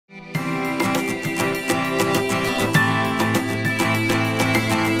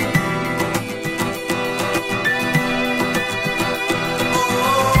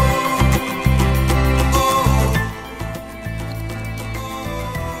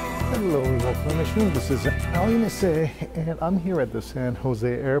Hello, welcome. This is Ali Nasseh, and I'm here at the San Jose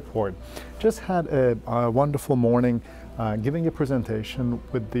Airport. Just had a wonderful morning giving a presentation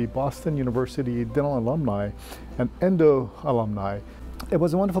with the Boston University Dental Alumni and Endo Alumni. It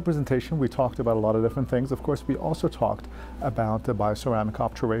was a wonderful presentation. We talked about a lot of different things. Of course, we also talked about the bioceramic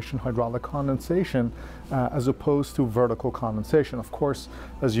obturation, hydraulic condensation, as opposed to vertical condensation. Of course,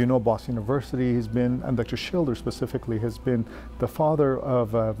 as you know, Boston University has been, and Dr. Schilder specifically, has been the father of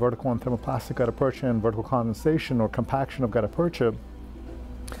vertical and thermoplastic gutta percha and vertical condensation or compaction of gutta percha.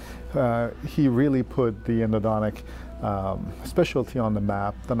 He really put the endodontic specialty on the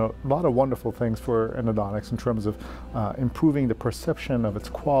map, done a lot of wonderful things for endodontics in terms of improving the perception of its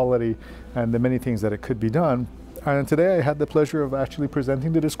quality and the many things that it could be done. And today I had the pleasure of actually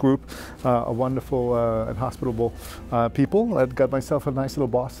presenting to this group a wonderful and hospitable people. I got myself a nice little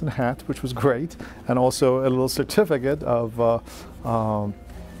Boston hat, which was great, and also a little certificate of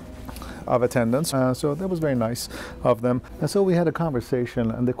attendance. So that was very nice of them. And so we had a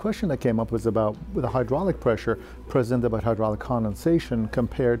conversation, and the question that came up was about the hydraulic pressure present about hydraulic condensation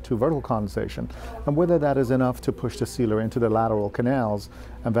compared to vertical condensation, and whether that is enough to push the sealer into the lateral canals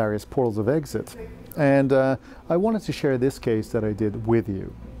and various portals of exit. And I wanted to share this case that I did with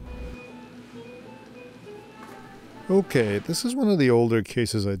you. Okay, this is one of the older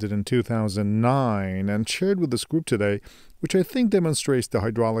cases I did in 2009 and shared with this group today, which I think demonstrates the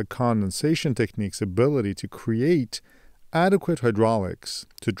hydraulic condensation technique's ability to create adequate hydraulics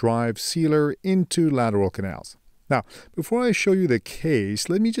to drive sealer into lateral canals. Now, before I show you the case,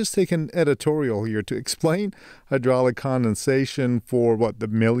 let me just take an editorial here to explain hydraulic condensation for, the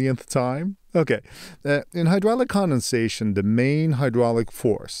millionth time? Okay, in hydraulic condensation, the main hydraulic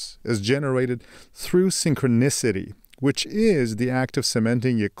force is generated through synchronicity, which is the act of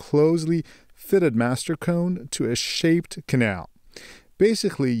cementing a closely fitted master cone to a shaped canal.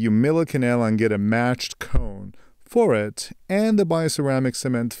 Basically, you mill a canal and get a matched cone for it, and the bioceramic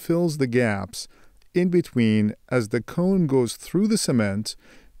cement fills the gaps in between as the cone goes through the cement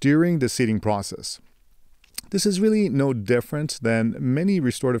during the seating process. This is really no different than many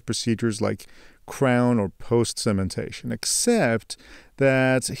restorative procedures like crown or post cementation, except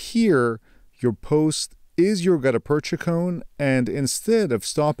that here your post is your gutta percha cone, and instead of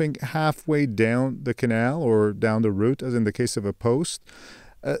stopping halfway down the canal or down the root, as in the case of a post,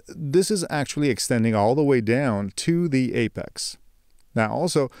 this is actually extending all the way down to the apex. Now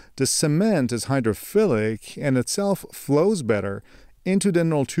also, the cement is hydrophilic and itself flows better into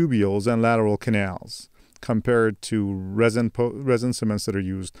dental tubules and lateral canals compared to resin cements that are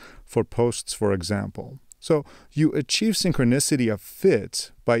used for posts, for example. So you achieve synchronicity of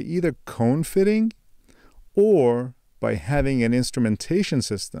fit by either cone fitting or by having an instrumentation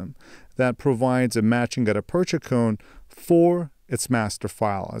system that provides a matching gutta percha cone for its master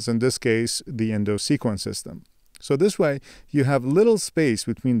file, as in this case, the endo sequence system. So this way, you have little space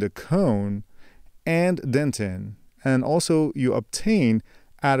between the cone and dentin, and also you obtain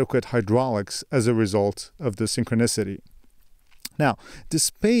adequate hydraulics as a result of the synchronicity. Now, the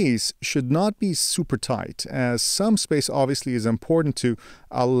space should not be super tight, as some space obviously is important to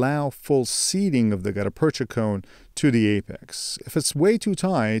allow full seating of the gutta percha cone to the apex. If it's way too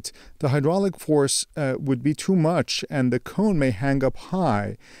tight, the hydraulic force would be too much, and the cone may hang up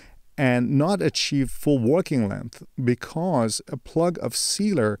high and not achieve full working length because a plug of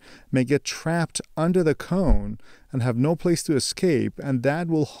sealer may get trapped under the cone and have no place to escape, and that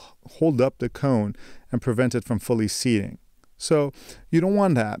will hold up the cone and prevent it from fully seating. So you don't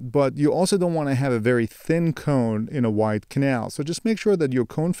want that, but you also don't want to have a very thin cone in a wide canal. So just make sure that your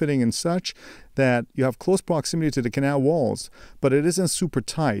cone fitting is such that you have close proximity to the canal walls, but it isn't super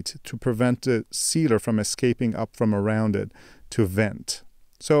tight to prevent the sealer from escaping up from around it to vent.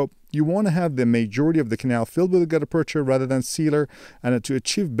 So you want to have the majority of the canal filled with gutta percha rather than sealer, and to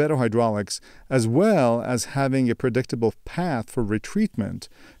achieve better hydraulics, as well as having a predictable path for retreatment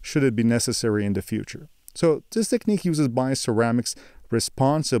should it be necessary in the future. So this technique uses bioceramics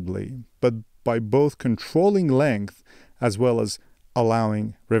responsibly, but by both controlling length as well as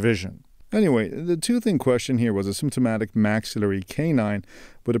allowing revision. Anyway, the two-thing question here was a symptomatic maxillary canine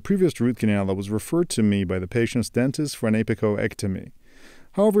with a previous root canal that was referred to me by the patient's dentist for an apicoectomy.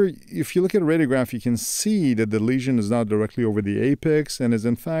 However, if you look at a radiograph, you can see that the lesion is not directly over the apex and is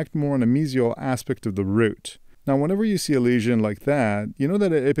in fact more on a mesial aspect of the root. Now, whenever you see a lesion like that, you know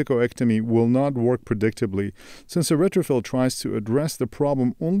that an apicoectomy will not work predictably, since a retrofill tries to address the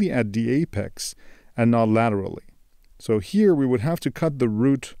problem only at the apex and not laterally. So here we would have to cut the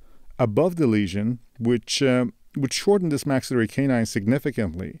root above the lesion, which would shorten this maxillary canine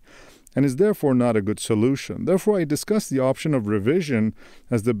significantly. and is therefore not a good solution. Therefore, I discussed the option of revision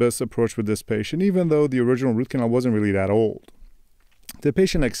as the best approach with this patient, even though the original root canal wasn't really that old. The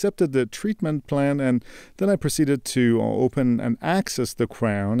patient accepted the treatment plan, and then I proceeded to open and access the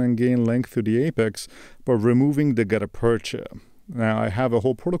crown and gain length to the apex by removing the gutta percha. Now, I have a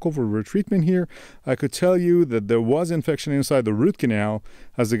whole protocol for retreatment here. I could tell you that there was infection inside the root canal,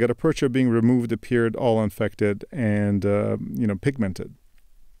 as the gutta percha being removed appeared all infected and pigmented.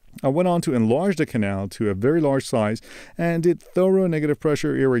 I went on to enlarge the canal to a very large size and did thorough negative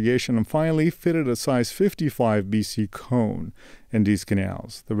pressure irrigation, and finally fitted a size 55 BC cone in these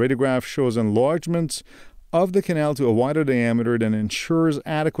canals. The radiograph shows enlargement of the canal to a wider diameter that ensures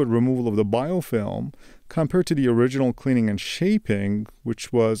adequate removal of the biofilm compared to the original cleaning and shaping,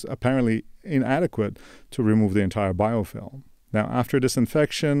 which was apparently inadequate to remove the entire biofilm. Now, after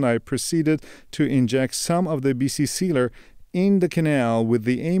disinfection, I proceeded to inject some of the BC sealer in the canal with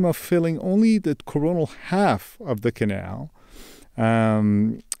the aim of filling only the coronal half of the canal,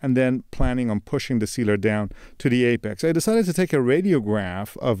 and then planning on pushing the sealer down to the apex. I decided to take a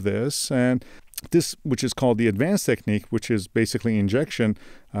radiograph of this, and this, which is called the advanced technique, which is basically injection,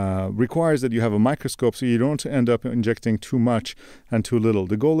 requires that you have a microscope so you don't end up injecting too much and too little.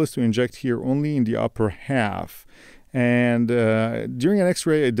 The goal is to inject here only in the upper half. And during an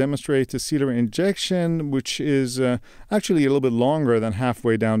x-ray, I demonstrate the sealer injection, which is actually a little bit longer than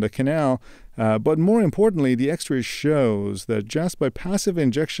halfway down the canal. But more importantly, the x-ray shows that just by passive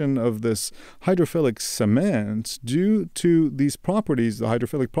injection of this hydrophilic cement, due to these properties, the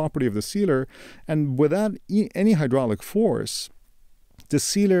hydrophilic property of the sealer, and without any hydraulic force, the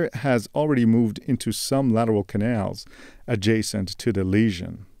sealer has already moved into some lateral canals adjacent to the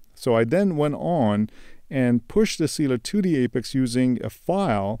lesion. So I then went on and push the sealer to the apex using a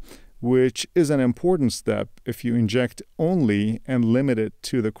file, which is an important step if you inject only and limit it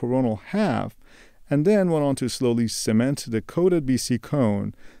to the coronal half, and then went on to slowly cement the coated BC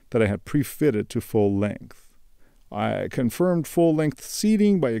cone that I had pre-fitted to full length. I confirmed full-length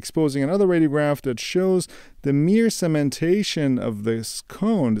seating by exposing another radiograph that shows the mere cementation of this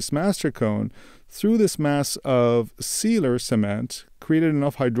cone, this master cone, through this mass of sealer cement created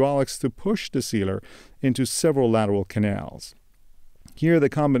enough hydraulics to push the sealer into several lateral canals. Here, the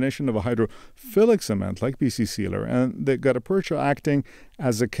combination of a hydrophilic cement like BC sealer and the gutta percha acting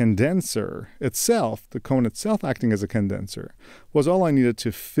as a condenser itself, the cone itself acting as a condenser, was all I needed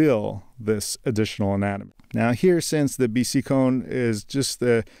to fill this additional anatomy. Now here, since the BC cone is just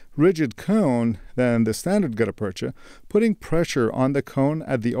a rigid cone than the standard gutta percha, putting pressure on the cone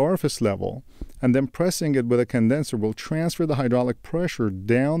at the orifice level and then pressing it with a condenser will transfer the hydraulic pressure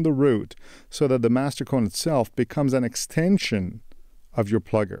down the root so that the master cone itself becomes an extension of your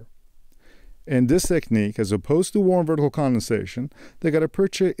plugger. In this technique, as opposed to warm vertical condensation, the gutta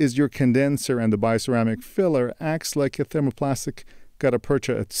percha is your condenser and the bioceramic filler acts like a thermoplastic gutta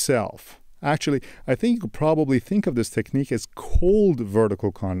percha itself. Actually, I think you could probably think of this technique as cold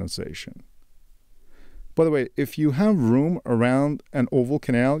vertical condensation. By the way, if you have room around an oval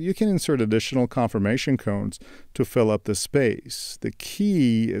canal, you can insert additional conformation cones to fill up the space. The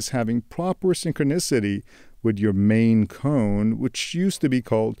key is having proper synchronicity with your main cone, which used to be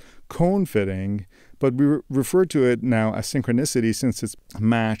called cone fitting, but we refer to it now as synchronicity since it's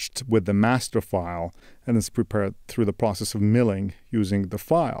matched with the master file and is prepared through the process of milling using the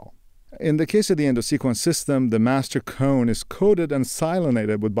file. In the case of the endosequence system, the master cone is coated and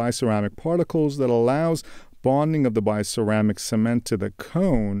silanated with bioceramic particles that allows bonding of the bioceramic cement to the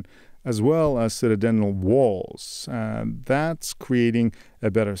cone as well as to the dental walls. That's creating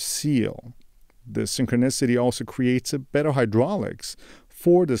a better seal. The synchronicity also creates a better hydraulics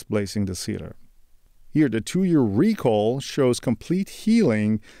for displacing the sealer. Here, the 2-year recall shows complete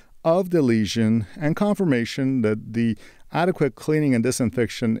healing of the lesion and confirmation that the adequate cleaning and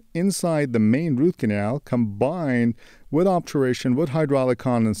disinfection inside the main root canal combined with obturation, with hydraulic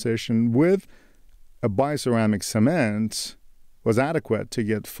condensation, with a bioceramic cement was adequate to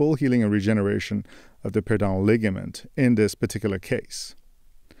get full healing and regeneration of the periodontal ligament in this particular case.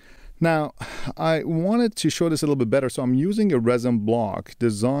 Now, I wanted to show this a little bit better, so I'm using a resin block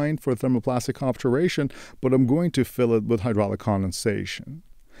designed for thermoplastic obturation, but I'm going to fill it with hydraulic condensation.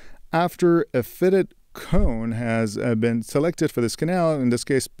 After a fitted cone has been selected for this canal, in this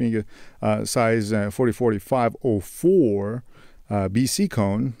case being a size 40-45-04 BC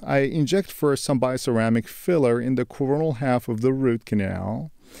cone, I inject first some bioceramic filler in the coronal half of the root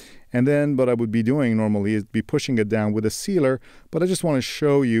canal. And then what I would be doing normally is be pushing it down with a sealer, but I just want to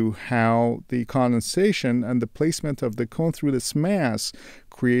show you how the condensation and the placement of the cone through this mass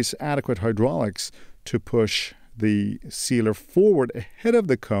creates adequate hydraulics to push the sealer forward ahead of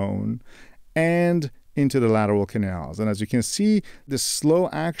the cone and into the lateral canals. And as you can see, this slow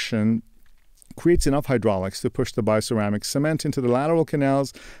action creates enough hydraulics to push the bioceramic cement into the lateral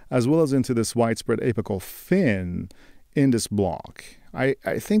canals as well as into this widespread apical fin in this block. I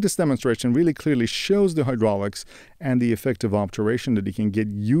think this demonstration really clearly shows the hydraulics and the effective obturation that you can get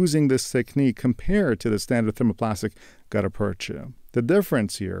using this technique compared to the standard thermoplastic gutta percha. The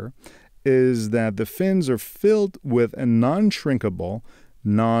difference here is that the fins are filled with a non-shrinkable,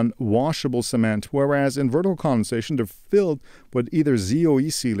 non-washable cement, whereas in vertical condensation, they're filled with either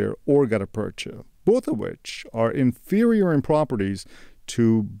ZOE sealer or gutta percha, both of which are inferior in properties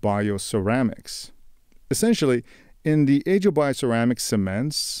to bioceramics. Essentially, in the age of bioceramic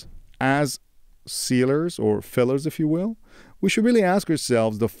cements, as sealers or fillers, if you will, we should really ask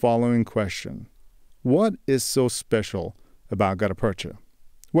ourselves the following question. What is so special about gutta percha?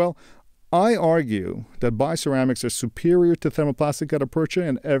 Well, I argue that bioceramics are superior to thermoplastic gutta percha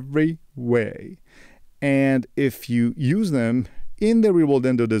in every way. And if you use them in the real-world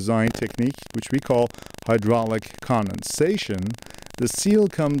endo design technique, which we call hydraulic condensation, the seal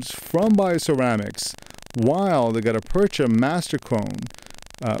comes from bioceramics, while the gutta percha master cone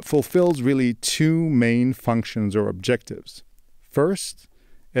fulfills really two main functions or objectives. First,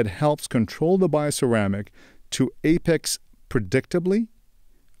 it helps control the bioceramic to apex predictably,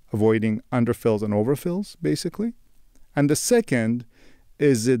 avoiding underfills and overfills, basically. And the second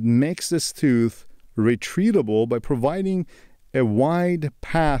is it makes this tooth retreatable by providing a wide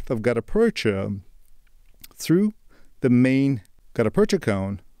path of gutta percha through the main gutta percha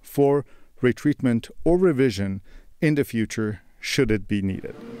cone for retreatment or revision in the future should it be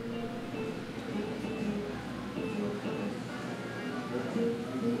needed.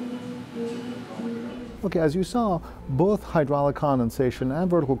 Okay, as you saw, both hydraulic condensation and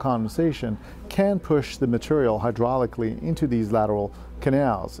vertical condensation can push the material hydraulically into these lateral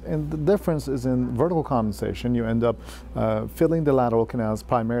canals. And the difference is in vertical condensation, you end up filling the lateral canals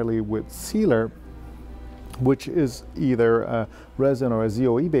primarily with sealer, which is either a resin or a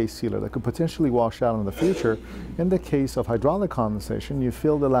ZOE-based sealer that could potentially wash out in the future. In the case of hydraulic condensation, you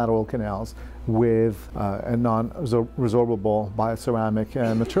fill the lateral canals with a non-resorbable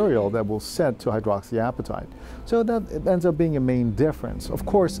bioceramic material that will set to hydroxyapatite. So that it ends up being a main difference. Of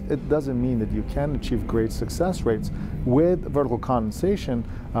course, it doesn't mean that you can achieve great success rates with vertical condensation.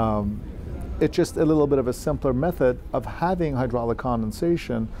 It's just a little bit of a simpler method of having hydraulic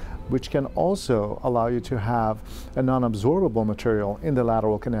condensation, which can also allow you to have a non-absorbable material in the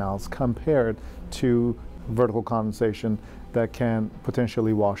lateral canals compared to vertical condensation that can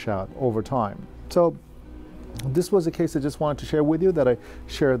potentially wash out over time. So this was a case I just wanted to share with you that I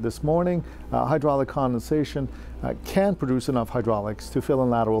shared this morning. Hydraulic condensation can produce enough hydraulics to fill in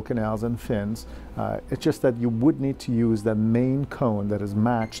lateral canals and fins. It's just that you would need to use the main cone that is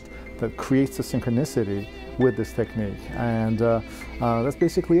matched, that creates the synchronicity with this technique. And that's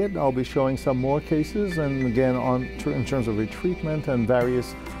basically it. I'll be showing some more cases, and again in terms of retreatment and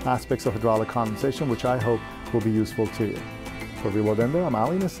various aspects of hydraulic condensation, which I hope will be useful to you. For Real World Endo, I'm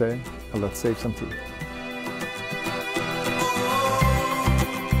Nasseh, and let's save some teeth.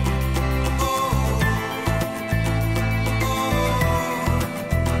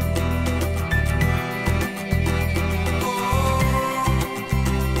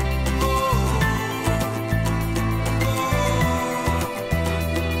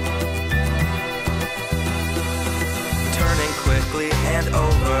 Quickly and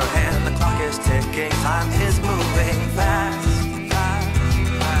overhand, the clock is ticking, time is